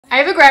I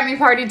have a Grammy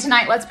party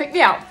tonight. Let's pick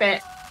the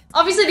outfit.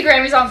 Obviously the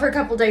Grammys on for a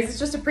couple days. It's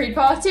just a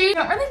pre-party. I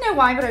don't really know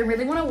why, but I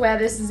really want to wear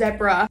this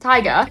zebra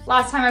tiger.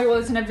 Last time I wore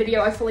this in a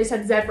video, I fully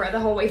said zebra the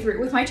whole way through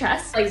with my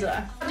chest.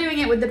 Blazer. I'm doing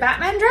it with the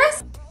Batman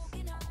dress.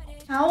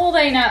 How will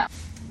they know?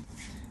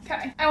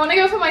 Okay. I want to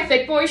go for my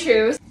thick boy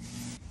shoes.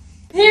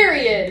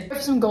 Period. I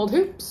have some gold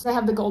hoops. I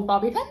have the gold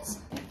bobby pins.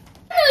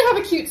 I really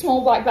have a cute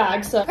small black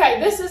bag, so. Okay,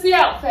 this is the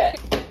outfit.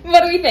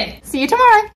 What do we think? See you tomorrow.